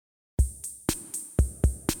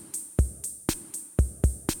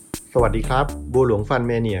สวัสดีครับบัวหลวงฟันเ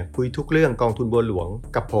มเนียคุยทุกเรื่องกองทุนบัวหลวง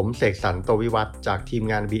กับผมเสกสรรโตวิวัฒน์จากทีม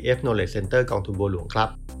งาน BF Knowledge Center กองทุนบัวหลวงครับ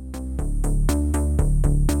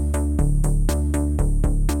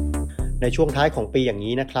ในช่วงท้ายของปีอย่าง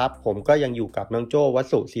นี้นะครับผมก็ยังอยู่กับน้องโจ้ว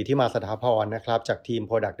สุศรีธิมาสถาพรนะครับจากทีม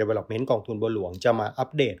Product Development กองทุนบัวหลวงจะมาอัป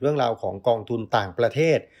เดตเรื่องราวของกองทุนต่างประเท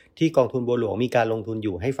ศที่กองทุนบัวหลวงมีการลงทุนอ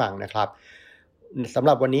ยู่ให้ฟังนะครับสำห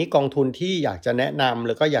รับวันนี้กองทุนที่อยากจะแนะนำแ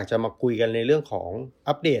ล้วก็อยากจะมาคุยกันในเรื่องของ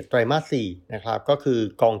อัปเดตไตรมาส 4นะครับก็คือ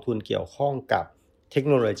กองทุนเกี่ยวข้องกับเทค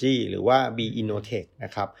โนโลยีหรือว่า B Innotech น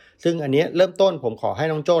ะครับซึ่งอันนี้เริ่มต้นผมขอให้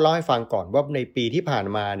น้องโจ้เล่าให้ฟังก่อนว่าในปีที่ผ่าน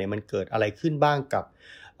มาเนี่ยมันเกิดอะไรขึ้นบ้างกับ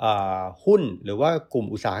หุ้นหรือว่ากลุ่ม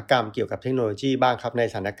อุตสาหกรรมเกี่ยวกับเทคโนโลยีบ้างครับใน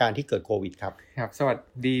สถานการณ์ที่เกิดโควิดครับครับสวัส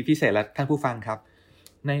ดีพี่เศษและท่านผู้ฟังครับ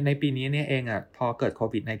ในปีนี้เนี่ยเองพอเกิดโค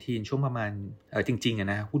วิด -19 ช่วงประมาณจริงๆน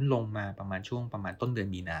ะหุ้นลงมาประมาณช่วงประมาณต้นเดือน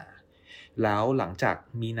มีนาแล้วหลังจาก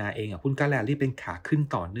มีนาเองหุ้นก็แรลลี่เป็นขาขึ้น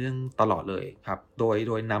ต่อเนื่องตลอดเลยครับโ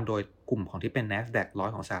ดยนำโดยกลุ่มของที่เป็น NASDAQ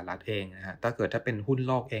 100ของสหรัฐเองนะฮะถ้าเป็นหุ้นโ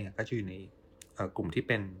ลกเองก็จะอยู่ในกลุ่มที่เ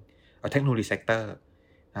ป็นเทคโนโลยีเซกเตอร์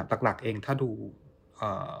นะครับหลักๆเองถ้าดู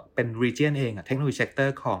เป็น region เองเทคโนโลยีเซกเตอ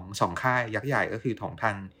ร์ของ2ค่ายยักษ์ใหญ่ก็คือของท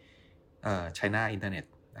างChina Internet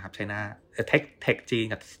นะครับ China Tech จีน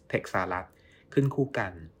กับ Tech สหรัฐขึ้นคู่กั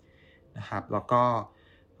นนะครับแล้วก็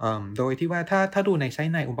โดยที่ว่าถ้าดูในไส้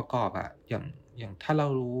ในองค์ประกอบอย่างถ้าเรา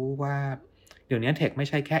รู้ว่าเดี๋ยวนี้ Tech ไม่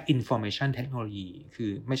ใช่แค่ Information Technology คือ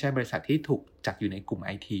ไม่ใช่บริษัทที่ถูกจัดอยู่ในกลุ่ม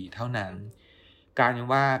IT เท่านั้นการ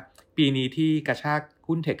ว่าปีนี้ที่กระชาก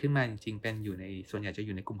หุ้น Tech ขึ้นมาจริงๆเป็นอยู่ในส่วนใหญ่จะอ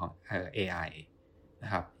ยู่ในกลุ่มของAI นะ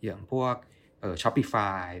ครับอย่างพวก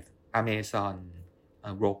Shopify Amazon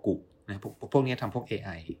Roku นะพวกนี้ทำพวก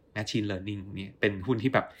AI Machine Learning นี่เป็นหุ้น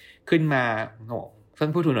ที่แบบขึ้นมาโง่ซึ่ง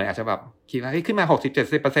ผู้ถือหน่วยอาจจะแบบคิดว่าขึ้นมา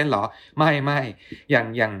 60-70% หรอไม่อย่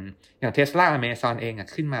าง Tesla Amazon เอง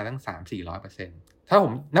ขึ้นมาตั้ง 300-400% ถ้าผ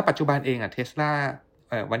มณปัจจุบันเองTesla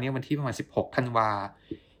วันนี้วันที่ประมาณ16ธันวา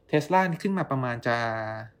Tesla ขึ้นมาประมาณจะ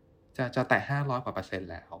แตะ500%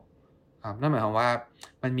แล้วนั่นหมายความว่า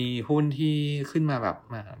มันมีหุ้นที่ขึ้นมาแบบ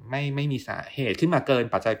ไม่มีสาเหตุขึ้นมาเกิน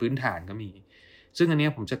ปัจจัยพื้นฐานก็มีซึ่งอันนี้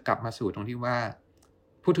ผมจะกลับมาสู่ตรงที่ว่า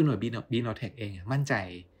ผู้ถือหน่วย Binotech เองมั่นใจ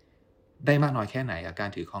ได้มากน้อยแค่ไหนกับการ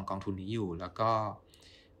ถือครองกองทุนนี้อยู่แล้วก็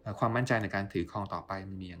ความมั่นใจในการถือครองต่อไป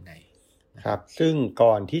มันมียังไงครับซึ่ง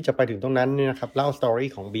ก่อนที่จะไปถึงตรงนั้นเนี่ยนะครับเล่าสตอรี่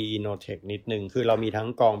ของ B Innotech นิดนึงคือเรามีทั้ง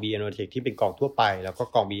กอง B Innotech ที่เป็นกองทั่วไปแล้วก็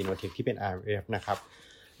กอง B Innotech ที่เป็น RMF นะครับ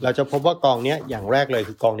เราจะพบว่ากองนี้อย่างแรกเลย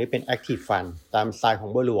คือกองนี้เป็น Active Fund ตามสไตล์ของ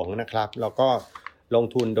บัวหลวงนะครับแล้วก็ลง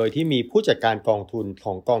ทุนโดยที่มีผู้จัดการกองทุนข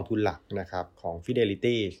องกองทุนหลักนะครับของ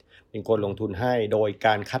Fidelity เป็นคนลงทุนให้โดยก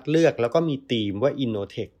ารคัดเลือกแล้วก็มีธีมว่า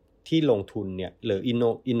Innotech ที่ลงทุนเนี่ยหรือ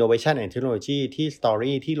Innovation and Technology ที่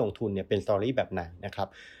Story ที่ลงทุนเนี่ยเป็น Story แบบไหนนะครับ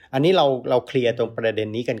อันนี้เราเคลียร์ตรงประเด็น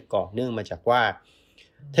นี้กันก่อนเนื่องมาจากว่า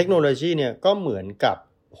เทคโนโลยีเนี่ยก็เหมือนกับ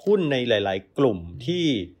หุ้นในหลายๆกลุ่มที่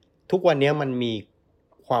ทุกวันนี้มันมี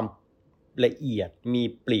ความละเอียดมี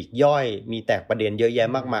ปลีกย่อยมีแตกประเด็นเยอะแยะ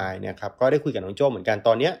มากมายนะครับก็ได้คุยกับน้องโจ้เหมือนกันต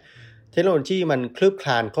อนนี้เทคโนโลยีมันคลืบคล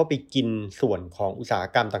านเข้าไปกินส่วนของอุตสาห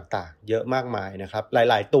กรรมต่างๆเยอะมากมายนะครับห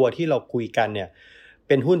ลายๆตัวที่เราคุยกันเนี่ยเ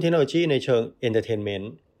ป็นหุ้นเทคโนโลยีในเชิงเอนเตอร์เทนเมน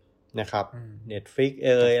ต์นะครับ Netflix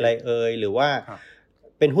อะไรหรือว่า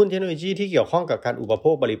เป็นหุ้นเทคโนโลยีที่เกี่ยวข้องกับการอุปโภ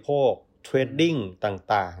คบริโภคเทรดดิ้ง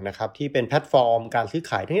ต่างๆนะครับที่เป็นแพลตฟอร์มการซื้อ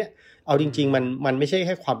ขายทั้งนี้เอาจริงๆมันไม่ใช่แ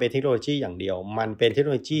ค่ความเป็นเทคโนโลยีอย่างเดียวมันเป็นเทคโน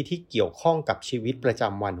โลยีที่เกี่ยวข้องกับชีวิตประจ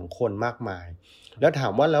ำวันของคนมากมายแล้วถา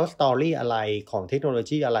มว่าแล้วสตอรี่อะไรของเทคโนโล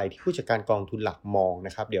ยีอะไรที่ผู้จัดการกองทุนหลักมองน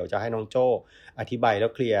ะครับเดี๋ยวจะให้น้องโจ้อธิบายแล้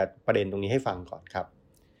วเคลียร์ประเด็นตรงนี้ให้ฟังก่อนครับ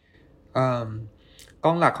ก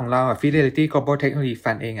องหลักของเรา Fidelity Global Technology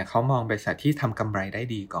Fund เองเขามองบริษัทที่ทำกำไรได้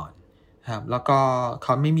ดีก่อนครับแล้วก็เข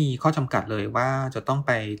าไม่มีข้อจำกัดเลยว่าจะต้องไ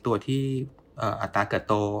ปตัวที่อัตรา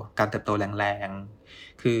การเติบโตแรง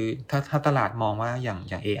ๆคือถ้าตลาดมองว่าอ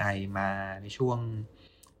ย่าง AI มาในช่วง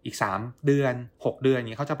อีก3เดือน6เดือน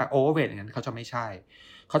นี้เขาจะไปโอเวอร์เวทอย่างนั้นเขาจะไม่ใช่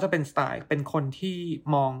เขาจะเป็นสไตล์เป็นคนที่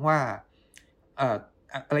มองว่า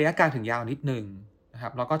ระยะกลางถึงยาวนิดนึงนะครั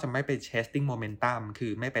บแล้วก็จะไม่ไป chasing momentum คื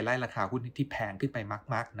อไม่ไปไล่ราคาหุ้นที่แพงขึ้นไป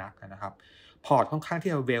มากๆนักนะครับพอร์ตค่อนข้าง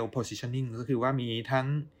ที่จะ well positioning ก็คือว่ามีทั้ง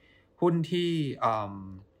หุ้นที่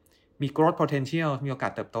มี growth potential มีโอกา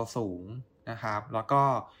สเติบโตสูงนะครับแล้วก็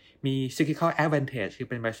มี cyclical advantage คือ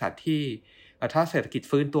เป็นบริษัทที่ถ้าเศรษฐกิจ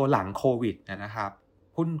ฟื้นตัวหลังโควิดนะครับ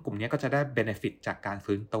หุ้นกลุ่มนี้ก็จะได้ benefit จากการ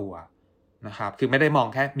ฟื้นตัวนะครับคือไม่ได้มอง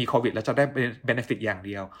แค่มีโควิดแล้วจะได้ benefit อย่างเ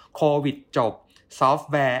ดียวโควิดจบซอฟต์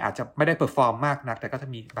แวร์อาจจะไม่ได้ perform มากนักแต่ก็จะ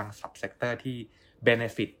มีบาง subsector ที่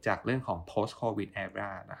benefit จากเรื่องของ post covid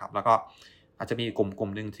era นะครับแล้วก็อาจจะมีกลุ่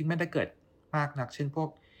มนึงที่ไม่ได้เกิดมากนักเช่นพวก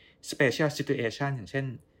special situation อย่างเช่น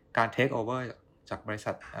การ take over จากบริ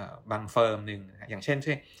ษัทบางเฟิร์มนึงอย่างเช่น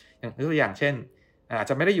ตัวอย่างเช่นอาจ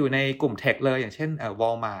จะไม่ได้อยู่ในกลุ่มเทคเลยอย่างเช่น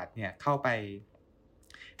Walmart เนี่ยเข้าไป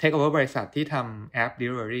take over บริษัทที่ทำแอป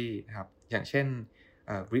delivery นะครับอย่างเช่น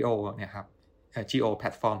Brio เนี่ยครับJio แพล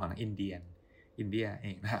ตฟอร์มของอินเดียเอ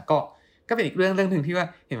งนะฮะก็เป็นอีกเรื่องนึงที่ว่า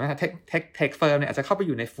เห็นไหมเทคเฟิร์มเนี่ยอาจจะเข้าไปอ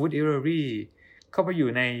ยู่ใน food delivery เข้าไปอยู่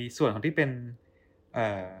ในส่วนของที่เป็น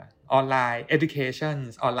ออนไลน์ education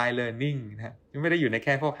ออนไลน์ learning นะฮะไม่ได้อยู่ในแ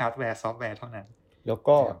ค่พวก hardware software เท่านั้นแล้ว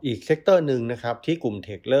ก็อีกเซกเตอร์นึงนะครับที่กลุ่มเท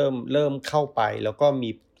คเริ่มเข้าไปแล้วก็มี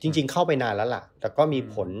จริงๆเข้าไปนานแล้วล่ะแต่ก็มี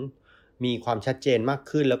ผลมีความชัดเจนมาก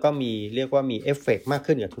ขึ้นแล้วก็มีเรียกว่ามีเอฟเฟกต์มาก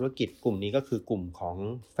ขึ้นกับธุรกิจกลุ่มนี้ก็คือกลุ่มของ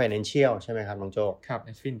financial ใช่ไหมครับน้องโจครับ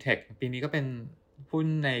fintech ปีนี้ก็เป็นหุ้น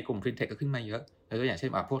ในกลุ่ม fintech ก็ขึ้นมาเยอะตัวอย่างเช่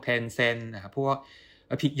นพวก Tencent นะครับพวก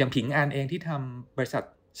อย่างผิงอันเองที่ทำบริษัท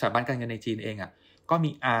สถาบันการเงินในจีนเองก็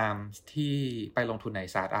มี ARM ที่ไปลงทุนใน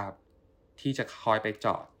สตาร์ทอัพที่จะคอยไปเจ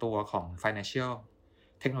าะตัวของ financial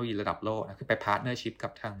เทคโนโลยีระดับโลกคือไปพาร์ทเนอร์ชิพกั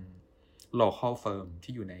บทาง local firm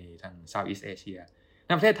ที่อยู่ในทาง Southeast Asia ใ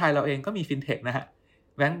นประเทศไทยเราเองก็มี fintech นะฮะ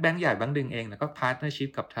แบงค์ใหญ่แบงค์ดึงเองแล้วก็พาร์ทเนอร์ชิพ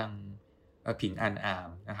กับทางผิงอันอาร์ม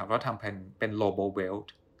นะครับแล้วทำเป็น global wealth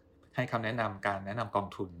ให้คำแนะนำการแนะนำกอง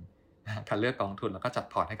ทุนการเลือกกองทุนแล้วก็จัด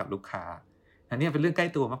พอร์ตให้กับลูกค้าอันนี้เป็นเรื่องใกล้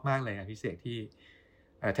ตัวมากๆเลยพิเศษที่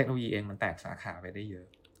เทคโนโลยีเองมันแตกสาขาไปได้เยอะ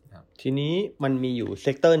ทีนี้มันมีอยู่เซ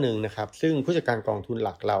กเตอร์นึงนะครับซึ่งผู้จัดการกองทุนห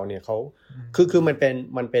ลักเราเนี่ยเขาคือมัน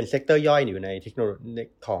เป็นเซกเตอร์ย่อยอยู่ในเทคโนโลยี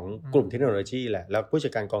ของกลุ่มเทคโนโลยีแหละแล้วผู้จั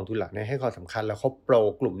ดการกองทุนหลักเนี่ยให้ความสำคัญแล้วเขาโปร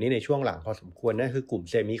กลุ่มนี้ในช่วงหลังพอสมควรนั่นคือกลุ่ม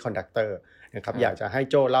เซมิคอนดักเตอร์นะครับอยากจะให้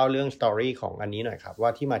โจเล่าเรื่องสตอรี่ของอันนี้หน่อยครับว่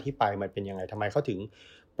าที่มาที่ไปมันเป็นยังไงทำไมเขาถึง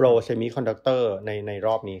โปรเซมิคอนดักเตอร์ในร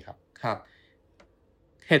อบนี้ครับครับ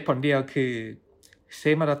เหตุผลเดียวคือเซ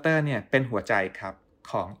มิคอนดักเตอร์เนี่ยเป็นหัวใจครับ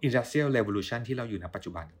ของ Industrial Revolution ที่เราอยู่ในปัจ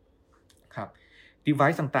จุบันครับ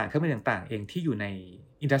device ต่างๆเครื่องมือต่างๆเองที่อยู่ใน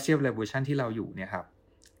Industrial Revolution ที่เราอยู่เนี่ยครับ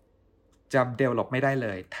จะ develop ไม่ได้เล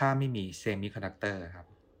ยถ้าไม่มี Semiconductor ครับ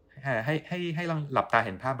ให้ลองหลับตาเ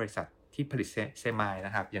ห็นภาพบริษัทที่ผลิตเซมิน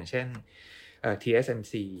ะครับอย่างเช่น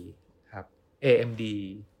TSMC ครับ AMD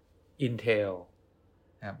Intel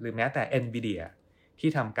ครับหรือแม้แต่ Nvidia ที่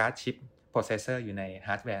ทำการ์ดชิป processor อยู่ในฮ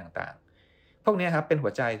าร์ดแวร์ต่างๆพวกนี้ครับเป็นหั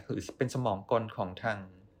วใจคือเป็นสมองกลของทาง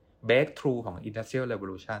breakthrough ของ Industrial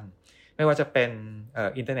Revolution ไม่ว่าจะเป็น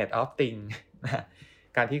Internet of Things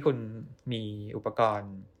การที่คุณมีอุปกร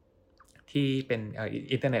ณ์ที่เป็น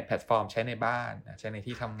อินเทอร์เน็ตแพลตฟอร์มใช้ในบ้านใช้ใน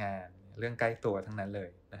ที่ทำงานเรื่องใกล้ตัวทั้งนั้นเลย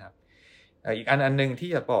นะครับอีกอันนึงที่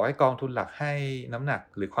จะบอกให้กองทุนหลักให้น้ำหนัก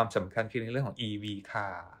หรือความสำคัญคือในเรื่องของ EV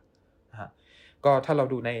car ก็ถ้าเรา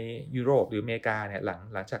ดูในยุโรปหรืออเมริกาเนี่ย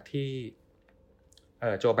หลังจากที่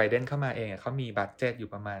โจไบเดนเข้ามาเองเขามีบัดเจ็ตอยู่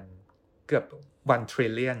ประมาณเกือบ1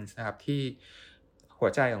 trillion นะครับที่หัว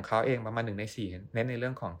ใจของเขาเองประมาณ1 ใน 4เน้นในเรื่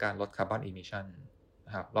องของการลดคาร์บอนอิมิชันน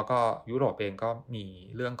ะครับแล้วก็ยุโรปเองก็มี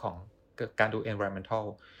เรื่องของการดู environmental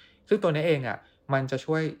ซึ่งตัวนี้เองมันจะ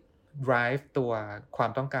ช่วย drive ตัวควา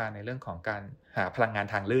มต้องการในเรื่องของการหาพลังงาน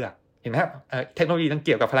ทางเลือกเห็นไหมครับเทคโนโลยีต้องเ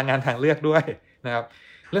กี่ยวกับพลังงานทางเลือกด้วยนะครับ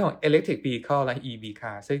เรื่องของ electric vehicle และ EV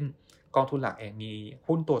car ซึ่งกองทุนหลักเองมี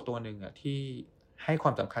หุ้นตัวหนึ่งที่ให้คว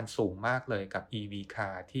ามสำคัญสูงมากเลยกับ EV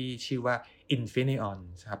car ที่ชื่อว่า Infineon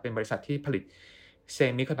ครับเป็นบริษัทที่ผลิตเซ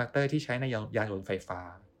มิคอนดักเตอร์ที่ใช้ในยานยนต์ไฟฟ้า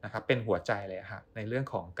นะครับเป็นหัวใจเลยครับในเรื่อง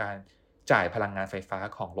ของการจ่ายพลังงานไฟฟ้า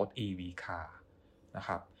ของรถ EV car นะค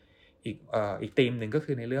รับอีกธีมหนึ่งก็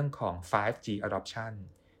คือในเรื่องของ 5G adoption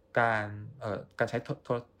การใช้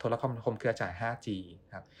โทรคมนาคมเครือข่าย 5G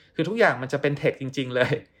ครับคือทุกอย่างมันจะเป็นเทคจริงๆเล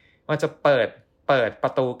ยมันจะเปิดปร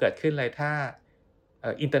ะตูเกิดขึ้นเลยถ้า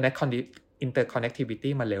interconnectivity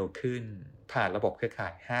มันเร็วขึ้นผ่านระบบเครือข่า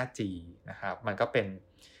ย 5G นะครับมันก็เป็น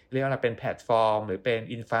เรียกว่าเป็นแพลตฟอร์มหรือเป็น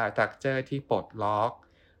infrastructure ที่ปลดล็อก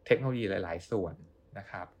เทคโนโลยีหลายๆส่วนนะ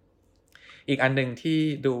ครับอีกอันหนึ่งที่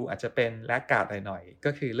ดูอาจจะเป็นแลกขาดหน่อยๆ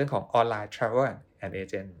ก็คือเรื่องของ online travel and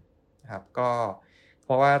agent นะครับก็เพ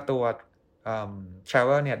ราะว่าตัว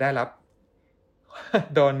travel เนี่ยได้รับ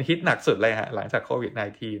โดนฮิตหนักสุดเลยฮะหลังจากโควิด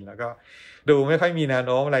 -19 แล้วก็ดูไม่ค่อยมีแนวโ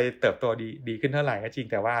น้มอะไรเติบโตดีขึ้นเท่าไหร่ก็จริง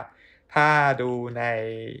แต่ว่าถ้าดูใน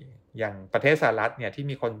อย่างประเทศสหรัฐเนี่ยที่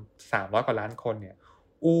มีคน300 กว่าล้านคนเนี่ย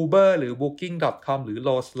Uber หรือ Booking.com หรือ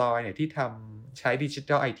Rolls-Royce เนี่ยที่ทใช้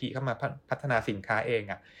Digital IT เข้ามาพัฒนาสินค้าเอง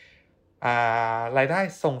รายได้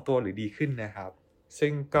ทรงตัวหรือดีขึ้นนะครับซึ่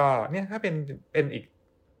งก็เนี่ยถ้าเป็นอีก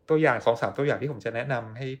ตัวอย่าง 2-3 ตัวอย่างที่ผมจะแนะน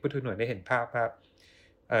ำให้ผู้ถือหน่วยได้เห็นภาพครับ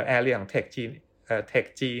แอเรียของเทค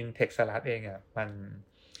จีนเทคสหรัฐเอง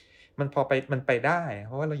มันพอไปมันไปได้เ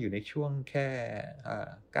พราะว่าเราอยู่ในช่วงแค่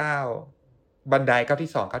บันไดก้าว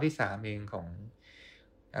ที่2ก้าวที่3เองของ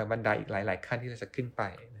บันไดอีกหลายๆขั้นที่เราจะขึ้นไป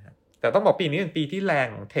นะครับแต่ต้องบอกปีนี้เป็นปีที่แรง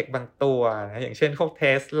ของเทคบางตัวนะอย่างเช่นพวก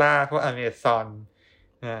Tesla พวก Amazon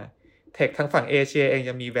เทคทางฝั่งเอเชียเอง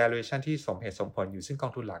ยังมี valuation ที่สมเหตุสมผลอยู่ซึ่งกอ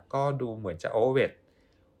งทุนหลักก็ดูเหมือนจะ overweight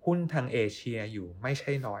หุ้นทางเอเชียอยู่ไม่ใ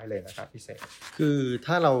ช่น้อยเลยนะครับพี่เสกคือ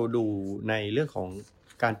ถ้าเราดูในเรื่องของ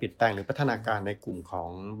การเปลี่ยนแปลงหรือพัฒนาการในกลุ่มของ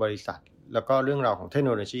บริษัทแล้วก็เรื่องราวของเทคโน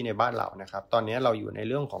โลยีในบ้านเรานะครับตอนนี้เราอยู่ใน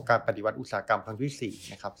เรื่องของการปฏิวัติอุตสาหกรรมครั้งที่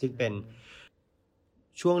4นะครับซึ่งเป็น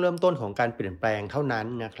ช่วงเริ่มต้นของการเปลี่ยนแปลงเท่านั้น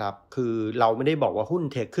นะครับคือเราไม่ได้บอกว่าหุ้น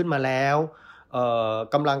เทคขึ้นมาแล้ว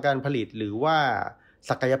กำลังการผลิตหรือว่า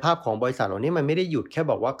ศักยภาพของบริษัทเหล่านี้มันไม่ได้หยุดแค่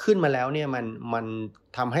บอกว่าขึ้นมาแล้วเนี่ยมัน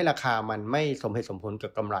ทำให้ราคามันไม่สมเหตุสมผลกั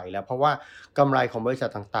บกำไรแล้วเพราะว่ากำไรของบริษัท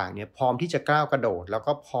ต่างๆเนี่ยพร้อมที่จะก้าวกระโดดแล้ว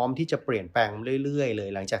ก็พร้อมที่จะเปลี่ยนแปลงเรื่อยๆเลย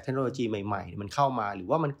หลังจากเทคโนโลยีใหม่ๆมันเข้ามาหรือ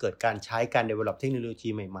ว่ามันเกิดการใช้การ develop เทคโนโลยี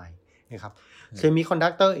ใหม่ๆนะครับเซมิคอนดั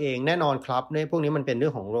กเตอร์เองแน่นอนครับในพวกนี้มันเป็นเรื่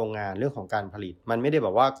องของโรงงานเรื่องของการผลิตมันไม่ได้แบ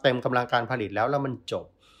บว่าเต็มกำลังการผลิตแล้วมันจบ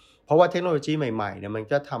เพราะว่าเทคโนโลยีใหม่ๆเนี่ยมัน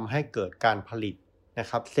จะทำให้เกิดการผลิตนะ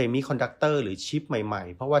ครับเซมิคอนดักเตอร์หรือชิปใหม่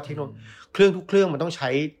ๆเพราะว่าเทคโนโลยีเครื่องทุกเครื่องมันต้องใช้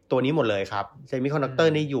ตัวนี้หมดเลยครับเซมิคอนดักเตอ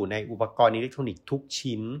ร์นี่อยู่ในอุปกรณ์อิเล็กทรอนิกส์ทุก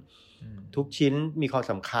ชิ้นมีความ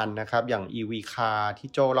สำคัญนะครับอย่าง EV car ที่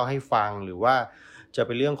โจเล่าให้ฟังหรือว่าจะเ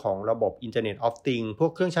ป็นเรื่องของระบบ Internet of Things พว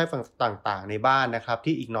กเครื่องใช้ต่างๆในบ้านนะครับ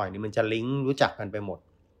ที่อีกหน่อยนี่มันจะลิงก์รู้จักกันไปหมด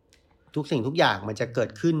ทุกสิ่งทุกอย่างมันจะเกิด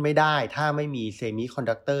ขึ้นไม่ได้ถ้าไม่มีเซมิคอน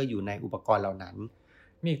ดักเตอร์อยู่ในอุปกรณ์เหล่านั้น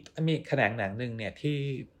มีแขนงหนังนึงเนี่ยที่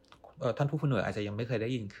ท่านผู้ฟังอาจจะยังไม่เคยได้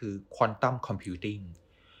ยินคือ Quantum Computing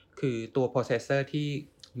คือตัว processor ที่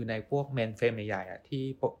อยู่ในพวก mainframe ใหญ่ๆที่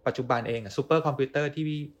ปัจจุบันเองซูเปอร์คอมพิวเตอร์ที่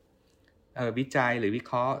วิจัยหรือวิเ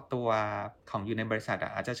คราะห์ตัวของอยู่ในบริษัท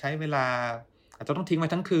อาจจะใช้เวลาอาจจะต้องทิ้งไว้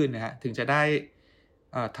ทั้งคืนนะฮะถึงจะได้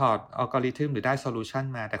ถอดอัลกอริทึมหรือได้โซลูชัน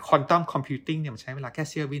มาแต่ Quantum Computing เนี่ยมันใช้เวลาแค่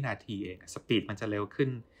เสี้ยววินาทีเองสปีดมันจะเร็วขึ้น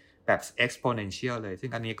แบบ exponential เลยซึ่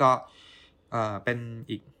งอันนี้ก็เป็น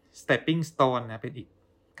อีก stepping stone นะเป็นอีก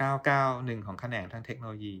991ของแขนงทางเทคโน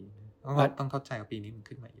โลยีต้องเข้าใจว่าปีนี้มัน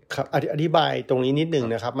ขึ้นมาเยอะครับอธิบายตรงนี้นิดนึง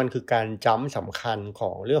นะครับมันคือการจัมป์สำคัญข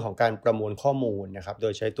องเรื่องของการประมวลข้อมูลนะครับโด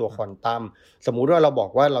ยใช้ตัวควอนตัมสมมุติว่าเราบอ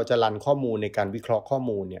กว่าเราจะรันข้อมูลในการวิเคราะห์ข้อ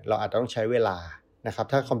มูลเนี่ยเราอาจจะต้องใช้เวลานะครับ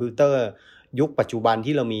ถ้าคอมพิวเตอร์ยุคปัจจุบัน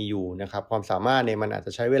ที่เรามีอยู่นะครับความสามารถเนี่ยมันอาจจ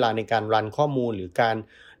ะใช้เวลาในการรันข้อมูลหรือการ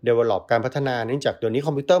develop การพัฒนาเนื่องจากเดี๋ยวนี้ค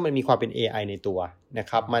อมพิวเตอร์มันมีความเป็น AI ในตัวนะ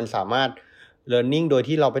ครับมันสามารถ learning โดย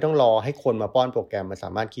ที่เราไม่ต้องรอให้คนมาป้อนโปรแกรมมันส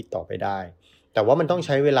ามารถคิดต่อไปได้แต่ว่ามันต้องใ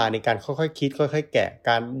ช้เวลาในการค่อยๆคิดค่อยๆแกะก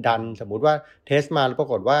ารดันสมมุติว่าเทสมาแล้วปรา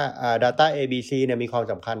กฏว่าdata ABC เนี่ยมีความ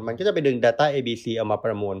สำคัญมันก็จะไปดึง data ABC เอามาป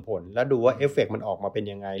ระมวลผลแล้วดูว่าเอฟเฟกต์มันออกมาเป็น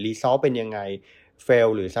ยังไง result เป็นยังไง fail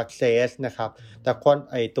หรือ success นะครับแต่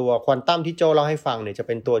ตัวควอนตัมที่โจเล่าให้ฟังเนี่ยจะเ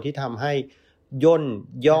ป็นตัวที่ทำให้ย่น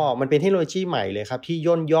ย่อมันเป็นเทคโนโลยีใหม่เลยครับที่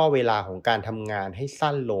ย่นย่อเวลาของการทำงานให้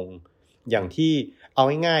สั้นลงอย่างที่เอา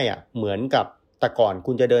ง่ายๆเหมือนกับแต่ก่อน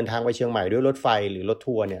คุณจะเดินทางไปเชียงใหม่ด้วยรถไฟหรือรถ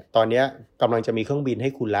ทัวร์เนี่ยตอนนี้กำลังจะมีเครื่องบินให้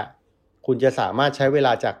คุณละคุณจะสามารถใช้เวล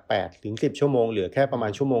าจาก8ถึง10ชั่วโมงเหลือแค่ประมา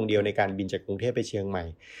ณชั่วโมงเดียวในการบินจากกรุงเทพไปเชียงใหม่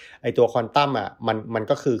ไอตัวควอนตัมมัน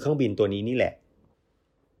ก็คือเครื่องบินตัวนี้นี่แหละ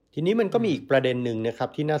ทีนี้มันก็มีอีกประเด็นหนึ่งนะครับ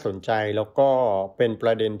ที่น่าสนใจแล้วก็เป็นป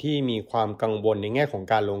ระเด็นที่มีความกังวลในแง่ของ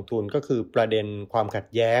การลงทุนก็คือประเด็นความขัด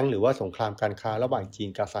แย้งหรือว่าสงครามการค้าระหว่างจีน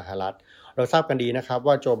กับสหรัฐเราทราบกันดีนะครับ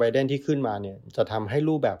ว่าโจไบเดนที่ขึ้นมาเนี่ยจะทำให้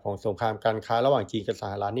รูปแบบของสงครามการค้าระหว่างจีนกับส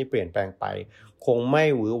หรัฐนี่เปลี่ยนแปลงไปคงไม่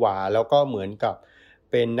หวือหวาแล้วก็เหมือนกับ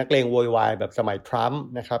เป็นนักเลงโวยวายแบบสมัยทรัมป์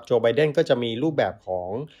นะครับโจไบเดนก็จะมีรูปแบบของ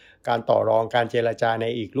การต่อรองการเจรจาใน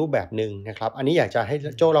อีกรูปแบบหนึ่งนะครับอันนี้อยากจะให้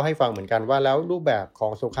โจเล่าให้ฟังเหมือนกันว่าแล้วรูปแบบขอ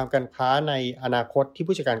งสงครามการค้าในอนาคตที่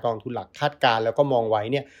ผู้จัดการกองทุนหลักคาดการณ์แล้วก็มองไว้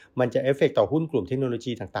เนี่ยมันจะเอฟเฟกต์ต่อหุ้นกลุ่มเทคโนโล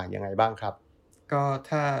ยีต่างๆยังไงบ้างครับก็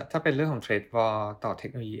ถ้าเป็นเรื่องของเทรดวอร์ต่อเทค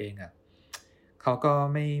โนโลยีเองเขาก็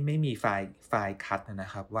ไม่มีไฟล์คัดนะ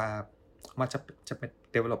ครับว่าจะเป็น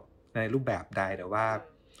develop ในรูปแบบใดแต่ว่า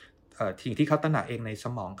สิ่งที่เขาตระหนักเองในส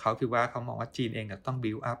มองเขาคือว่าเขามองว่าจีนเองต้อง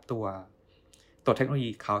build up ตัวเทคโนโลยี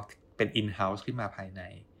เขาเป็น in-house ขึ้นมาภายใน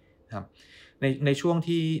นะครับในช่วง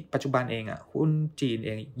ที่ปัจจุบันเองหุ้นจีนเอ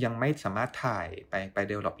งยังไม่สามารถถ่ายไป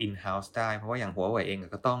develop in-house ได้เพราะว่าอย่างหัวเว่ยเอง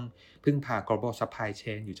ก็ต้องพึ่งพา global supply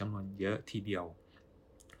chain อยู่จำนวนเยอะทีเดียว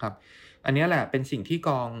ครับอันนี้แหละเป็นสิ่งที่ก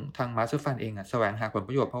องทาง Master Fund เองแสวงหาผลป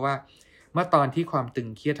ระโยชน์เพราะว่าเมื่อตอนที่ความตึง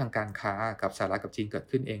เครียดทางการค้ากับสหรัฐกับจีนเกิด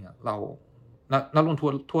ขึ้นเองเรานักลงทุ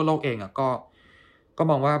นทั่วโลกเองก็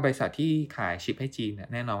มองว่าบริษัทที่ขายชิปให้จีน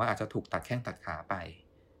แน่นอนว่าอาจจะถูกตัดแข้งตัดขาไป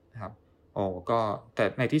นะครับก็แต่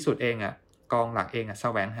ในที่สุดเองกองหลักเองแส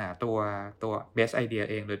วงหาตัว best idea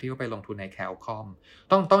เองโดยที่เขาไปลงทุนใน Qualcomm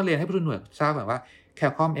ต้องเรียนให้ผู้ถือหุ้นทราบก่อนว่า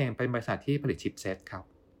Qualcomm เองเป็นบริษัทที่ผลิตชิปเซตครับ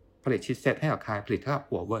ผลิตชิปเซตให้กับใครผลิตให้กับ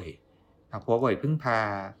หัวเว่ยหัวเว่ยพึ่งพา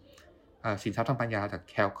สินทรัพย์ทางปัญญาจาก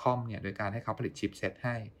Qualcomm เนี่ยโดยการให้เขาผลิตชิปเซตใ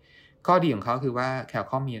ห้ข้อดีของเขาคือว่า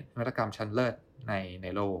Qualcomm มีนวัตกรรมชั้นเลิศใน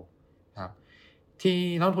โลกครับ ที่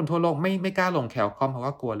นักลงทุนทั่วโลกไม่กล้าลงแคลคอมเพราะว่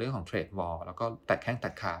ากลัวเรื่องของเทรดวอร์แล้วก็ตัดแข้งตั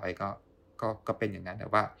ดขาไปก็เป็นอย่างนั้นแต่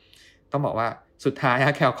ว่าต้องบอกว่าสุดท้าย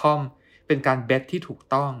แคลคอมเป็นการเบทที่ถูก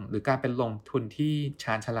ต้องหรือการเป็นลงทุนที่ช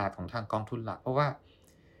าญฉลาดของทางกองทุนหลักเพราะว่า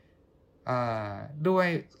ด้วย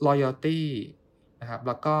loyalty นะครับแ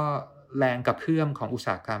ล้วก็แรงกระเพื่อมของอุตส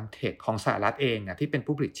าหกรรมเทคของสหรัฐเองที่เป็น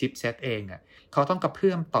ผู้ผลิตชิปเซตเองเขาต้องกระเ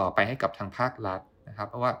พื่อมต่อไปให้กับทางภาครัฐนะครับ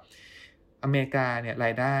เพราะว่าอเมริกาเนี่ยร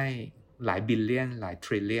ายได้หลายบิลเลียนหลายท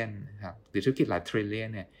ริลเลียนนะครับหรือธุรกิจหลายทริลเลียน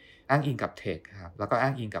เนี่ยอ้างอิงกับเทคครับแล้วก็อ้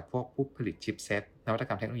างอิงกับพวกผู้ผลิตชิปเซตนวัตก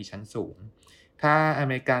รรมเทคโนโลยีชั้นสูงถ้าอเ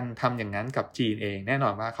มริกันทำอย่างนั้นกับจีนเองแน่นอ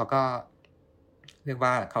นว่าเขาก็เรียกว่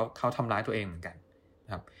าเขาทำร้ายตัวเองเหมือนกันน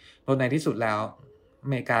ะครับโดยในที่สุดแล้วอ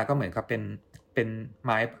เมริกาก็เหมือนกับเป็นไ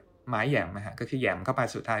ม้แหย่มนะฮะก็คือแหย่มเข้าไป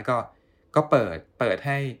สุดท้ายก็เปิดใ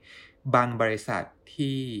ห้บางบริษัท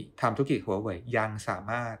ที่ทำธุรกิจหัวเว่ยยังสา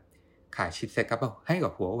มารถขายชิปเซ็ตให้กั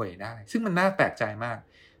บหัวเว่ยได้ซึ่งมันน่าแปลกใจมาก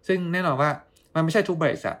ซึ่งแน่นอนว่ามันไม่ใช่ทุกบ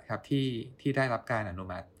ริษัทครับที่ได้รับการอนุ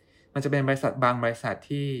มัติมันจะเป็นบางบริษัท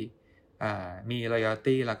ที่มี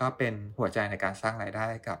loyalty แล้วก็เป็นหัวใจในการสร้างรายได้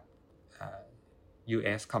กับ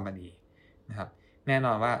US company นะครับแน่น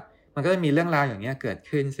อนว่ามันก็จะมีเรื่องราวอย่างนี้เกิด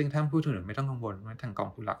ขึ้นซึ่งท่านผู้ถือหุ้นไม่ต้องกังวลว่าทางกอง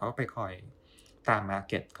ทุนหลักเขาก็ไปคอยตาม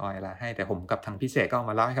market คอยอะไรให้แต่ผมกับทางพิเศษก็เอา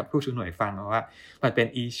มาเล่าให้กับผู้ถือหุ้นฟังว่ามันเป็น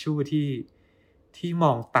issue ที่ม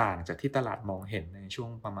องต่างจากที่ตลาดมองเห็นในช่วง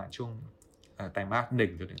ประมาณช่วงไตรมาส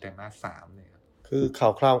1จนถึงไตรมาส3เลยครับคือข่า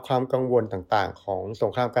วคราวความกังวลต่างๆของส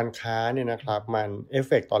งครามการค้าเนี่ยนะครับมันเอฟเ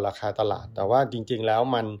ฟกต์ต่อราคาตลาดแต่ว่าจริงๆแล้ว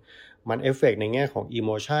มันเอฟเฟกต์ในแง่ของอิโ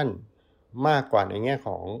มชันมากกว่าในแง่ข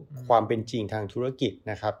องความเป็นจริงทางธุรกิจ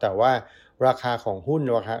นะครับแต่ว่าราคาของหุ้น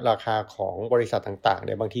ราคาของบริษัทต่างๆเ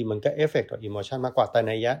นี่ยบางทีมันก็เอฟเฟกต์ต่ออิโมชันมากกว่าแต่ใ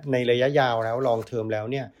นระยะยาวแล้วลองเทอมแล้ว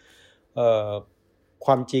เนี่ยค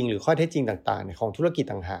วามจริงหรือข้อเท็จจริงต่างๆของธุรกิจ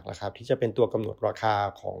ต่างหากนะครับที่จะเป็นตัวกำหนดราคา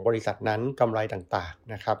ของบริษัทนั้นกำไรต่าง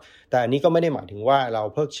ๆนะครับแต่อันนี้ก็ไม่ได้หมายถึงว่าเรา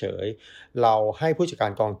เพิกเฉยเราให้ผู้จัดกา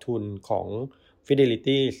รกองทุนของ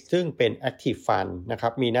Fidelity ซึ่งเป็น Active Fund นะครั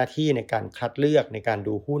บมีหน้าที่ในการคัดเลือกในการ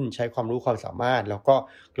ดูหุ้นใช้ความรู้ความสามารถแล้วก็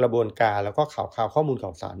กระบวนการแล้วก็ข่าวข้อมูลข่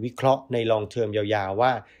าวสารวิเคราะห์ใน long term ยาวๆว่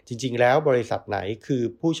าจริงๆแล้วบริษัทไหนคือ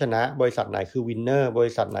ผู้ชนะบริษัทไหนคือ winner บ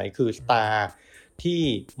ริษัทไหนคือ starที่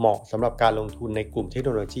เหมาะสำหรับการลงทุนในกลุ่มเทคโน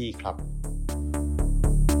โลยีครับ